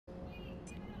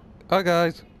Hi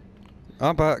guys,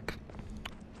 I'm back.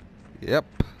 Yep,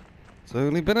 it's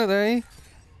only been a day,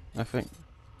 I think.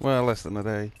 Well, less than a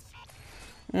day.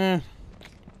 And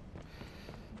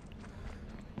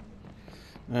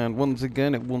once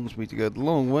again, it wants me to go the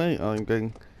long way. I'm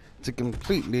going to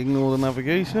completely ignore the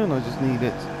navigation. I just need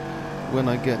it when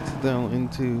I get down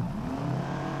into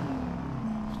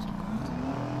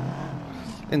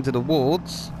the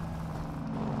wards.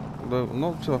 Although I'm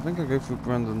not sure. I think I go through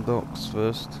Brandon Docks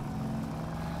first.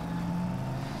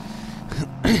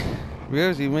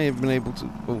 Because you may have been able to.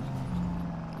 Oh,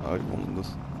 I want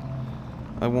this.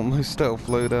 I want my stealth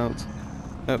loadout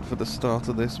out for the start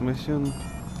of this mission.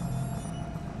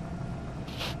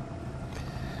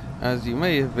 As you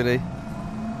may have been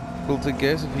able to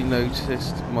guess if you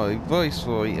noticed my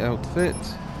Viceroy outfit,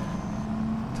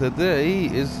 today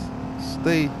is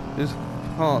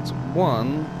part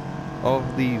 1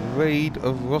 of the raid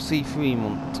of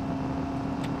Rossi-Fremont.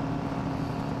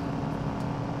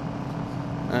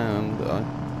 And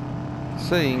I'm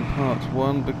saying part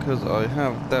 1 because I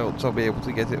have doubts I'll be able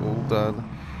to get it all done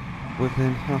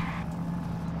within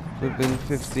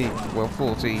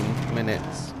 14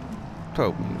 minutes.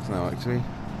 12 minutes now, actually.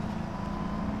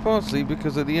 Partly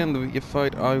because at the end of it you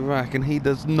fight Iraq and he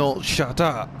does not shut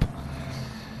up.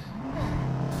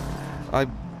 I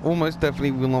almost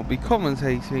definitely will not be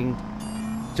commentating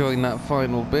during that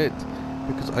final bit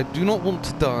because I do not want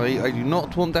to die. I do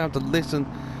not want to have to listen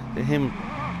to him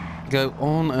go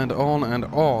on and on and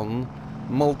on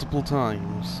multiple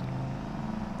times.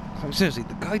 I'm seriously,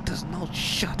 the guy does not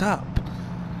shut up.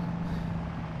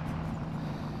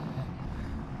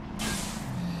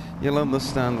 You'll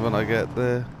understand when I get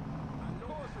there.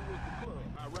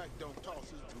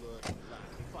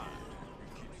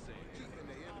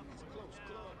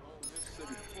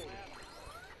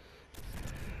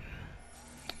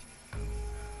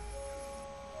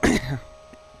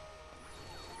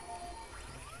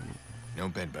 No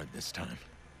bedbug this time.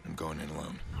 I'm going in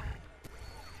alone.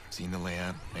 Seen the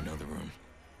layout, I know the room.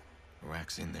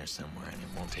 Iraq's in there somewhere, and it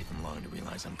won't take him long to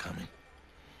realize I'm coming.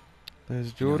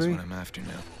 There's He knows Jordy. what I'm after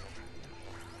now.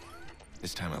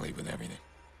 This time I leave with everything.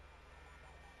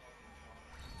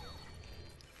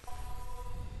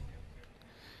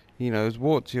 He knows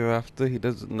what you're after, he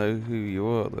doesn't know who you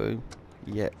are though.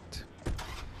 Yet.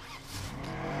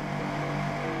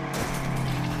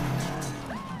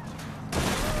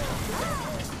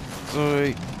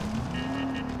 Sorry.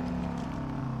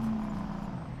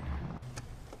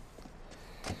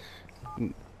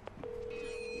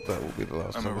 That will be the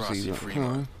last I'm time a I see that.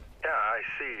 Rossi-Fremont. Yeah, I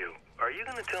see you. Are you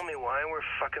gonna tell me why we're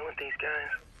fucking with these guys?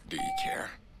 Do you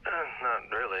care? Not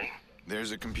really.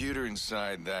 There's a computer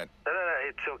inside that... No,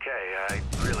 it's okay. I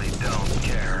really don't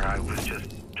care. I was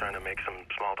just trying to make some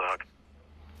small talk.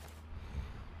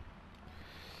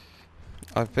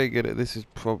 I figured that this is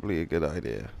probably a good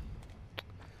idea.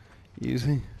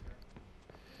 Using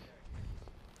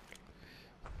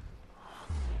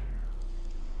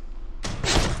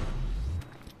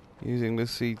the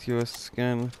CTOS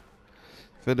scan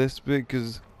for this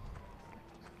because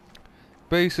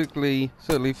basically,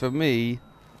 certainly for me,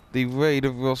 the raid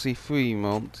of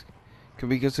Rossi-Fremont can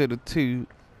be considered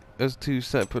as two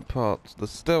separate parts: the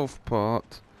stealth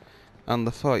part and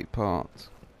the fight part.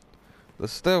 The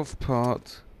stealth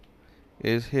part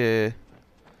is here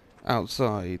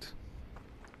outside.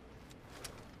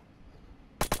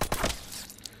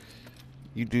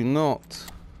 You do not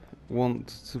want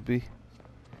to be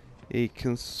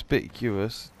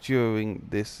conspicuous during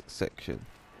this section.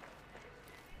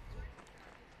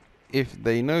 If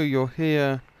they know you're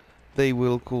here, they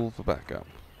will call for backup.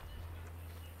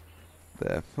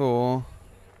 Therefore,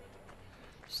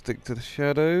 stick to the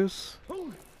shadows.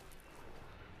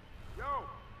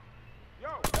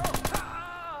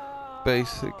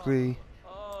 Basically,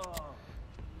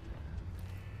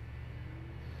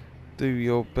 do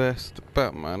your best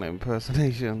Batman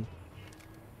impersonation.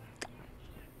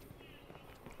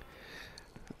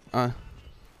 And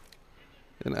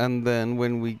then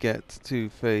when we get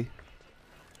to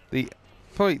the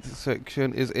fight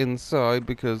section is inside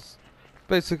because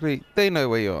basically they know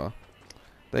where you are.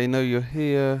 They know you're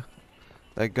here.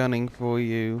 They're gunning for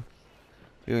you.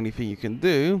 The only thing you can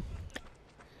do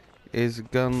is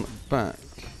gun back.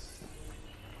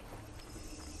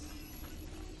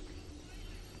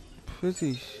 There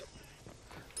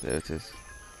it is.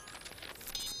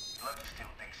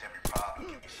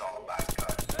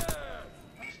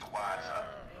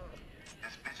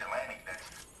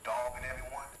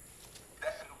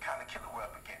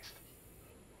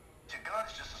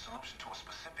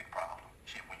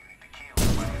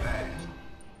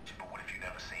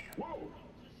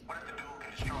 What if the dude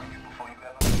can destroy you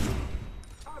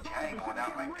I ain't going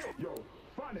out like that.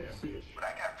 But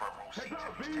I got front row seats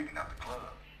if he's taking out the club.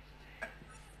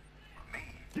 For me,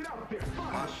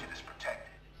 my shit is protected.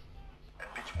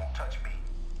 That bitch won't touch me.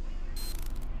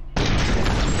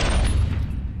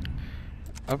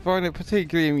 I find it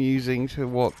particularly amusing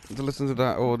to listen to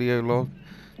that audio log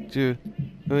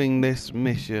during this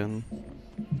mission.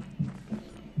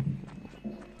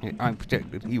 I'm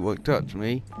protected, he won't touch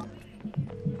me.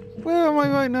 Where am I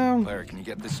right now? Claire, can you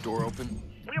get this door open?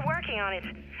 We're working on it.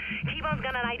 T-Bone's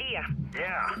got an idea.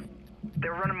 Yeah.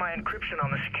 They're running my encryption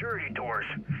on the security doors.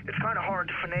 It's kind of hard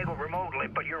to finagle remotely,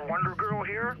 but your Wonder Girl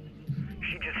here?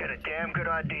 She just had a damn good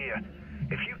idea.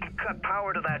 If you can cut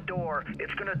power to that door,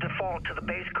 it's gonna default to the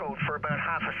base code for about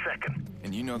half a second.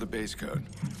 And you know the base code?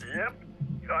 Yep.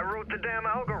 I wrote the damn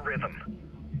algorithm.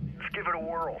 Let's give it a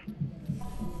whirl.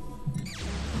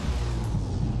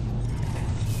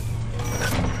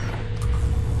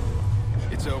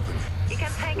 It's open. You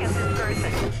can take us in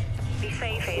person. Be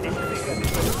safe, Aiden.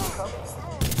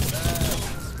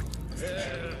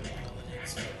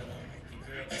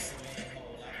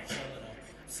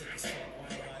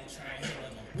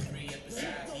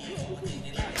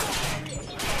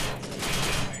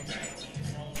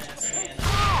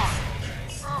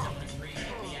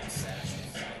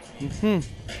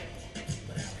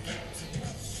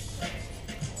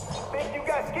 Think you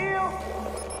got skills?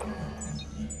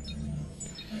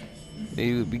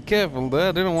 You be careful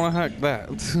there, they don't want to hack that.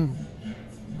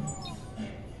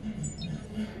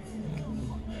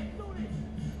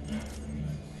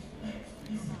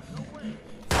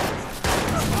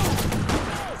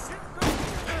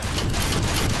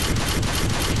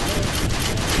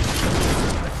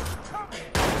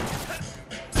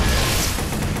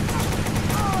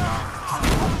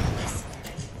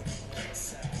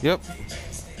 Yep.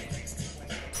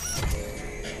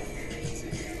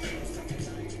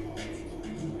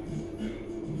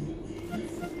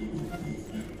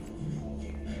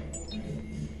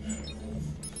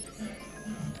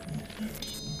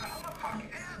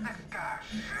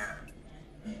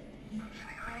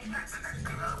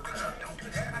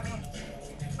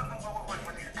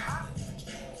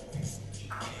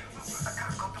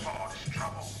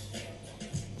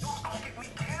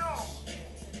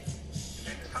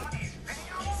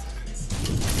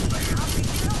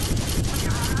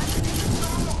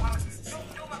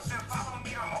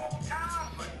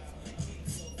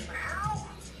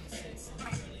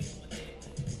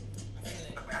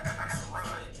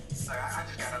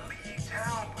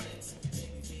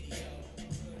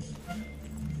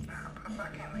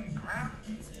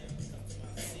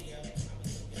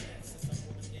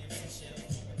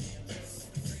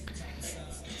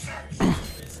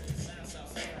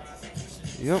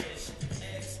 Yep.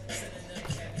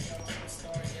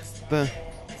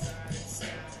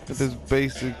 It is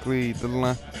basically the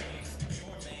last.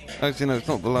 Actually, no, it's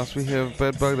not the last we hear of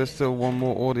Bedbug. There's still one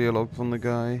more audio log from the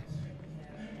guy.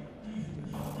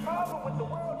 Problem with the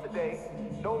world today,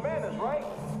 no manners, right?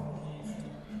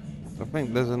 I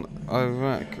think there's an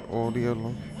Iraq audio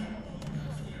log.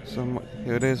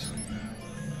 Here it is.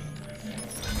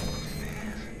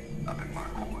 Up in my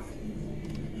court.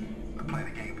 I play the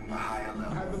game from a higher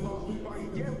level.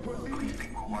 Police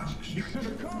think we're watching the streets.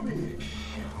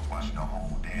 Shit, we're watching the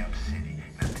whole damn city.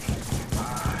 And the thing's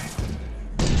fine.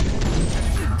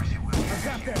 I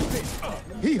got that bitch.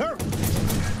 He hurt.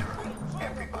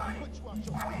 Everybody, quit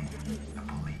the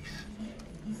police.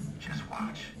 Just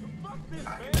watch. I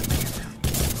can do it too.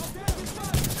 This is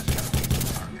gonna be the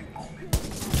perfect moment.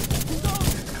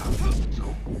 It's coming, so.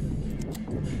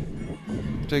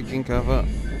 Taking cover.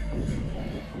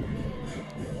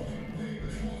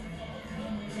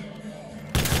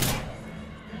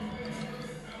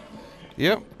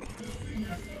 Yep.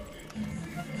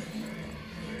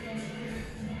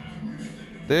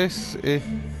 This is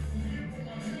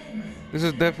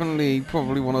definitely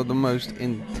probably one of the most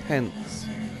intense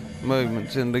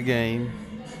moments in the game.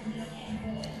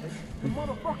 The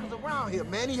motherfucker's around here,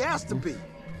 man. He has to be.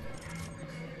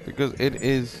 Because it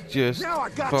is just Now I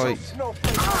got fight, your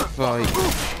snowflake. fight,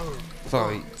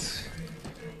 fight.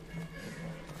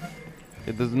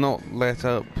 It does not let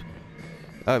up.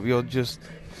 You're just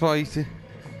fighting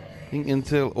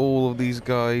until all of these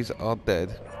guys are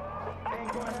dead.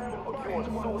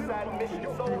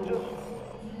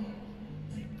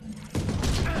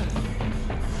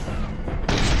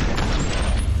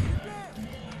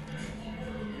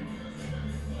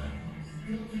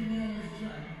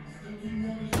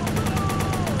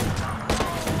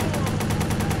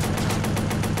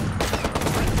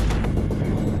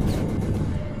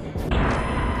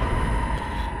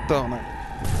 Darn it.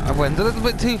 I went a little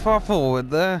bit too far forward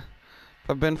there,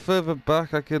 I'd been further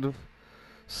back, I could have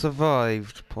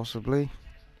survived, possibly.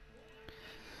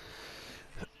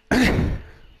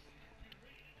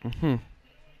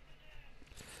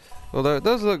 Although it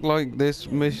does look like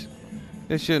this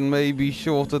mission may be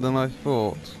shorter than I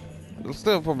thought. It'll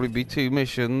still probably be 2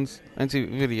 missions and 2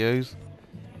 videos.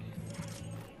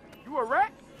 You a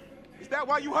rat? Is that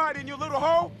why you hide in your little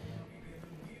hole?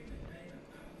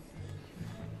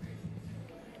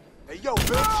 Hey, yo,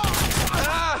 bitch!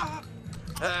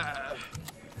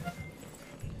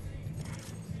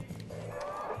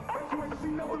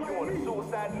 You on a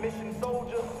suicide mission,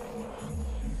 soldier?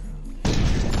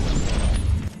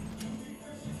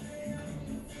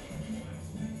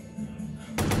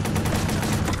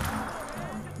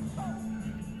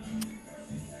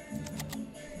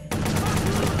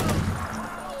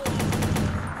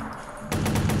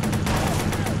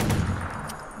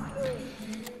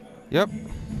 Yep.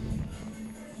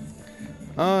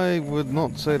 I would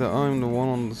not say that I'm the one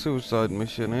on the suicide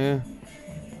mission here.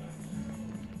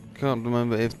 Can't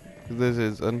remember if this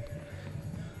is an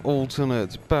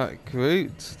alternate back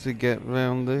route to get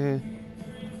round there.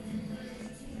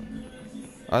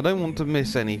 I don't want to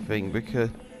miss anything because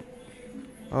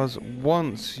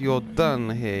once you're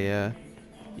done here,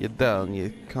 you're done.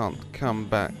 You can't come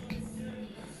back.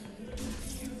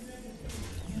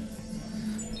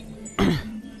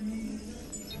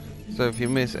 So if you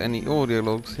miss any audio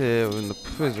logs here in the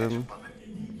prison,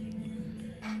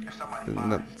 then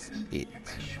that's it. Make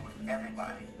sure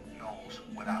everybody knows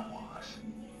what I was.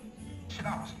 Shit,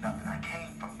 I was nothing. I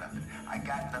came from nothing. I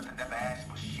got nothing. Never asked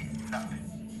for shit. Nothing.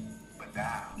 But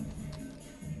now,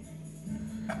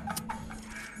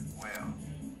 well,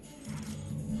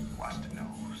 watch the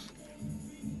news.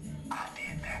 I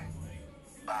did that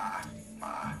by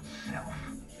myself.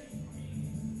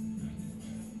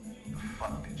 The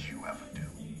fuck did you ever do?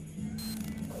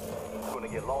 You're gonna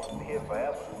get lost in here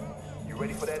forever. You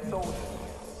ready for that, soldier?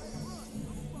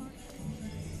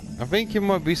 I think you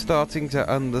might be starting to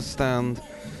understand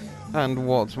and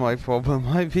what my problem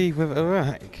might be with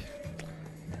Iraq.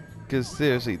 Because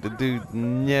seriously, the dude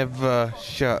never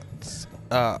shuts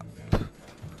up.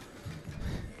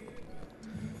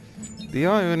 The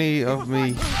irony of me,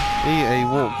 EA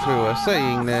walkthrough,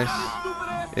 saying this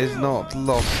is not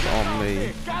lost on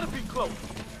me. Gotta be close.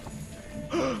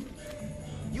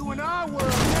 You in our world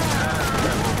now.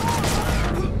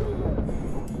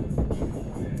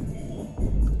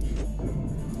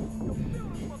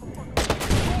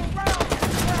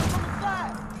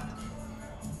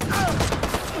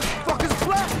 Fuckers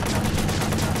flat.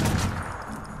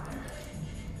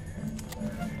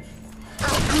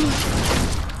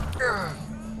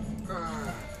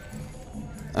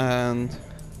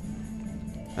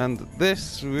 And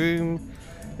this room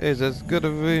is as good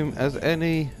a room as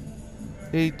any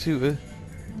to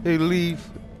leave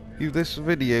you this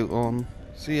video on.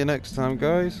 See you next time,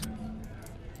 guys.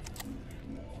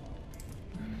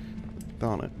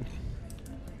 Darn it.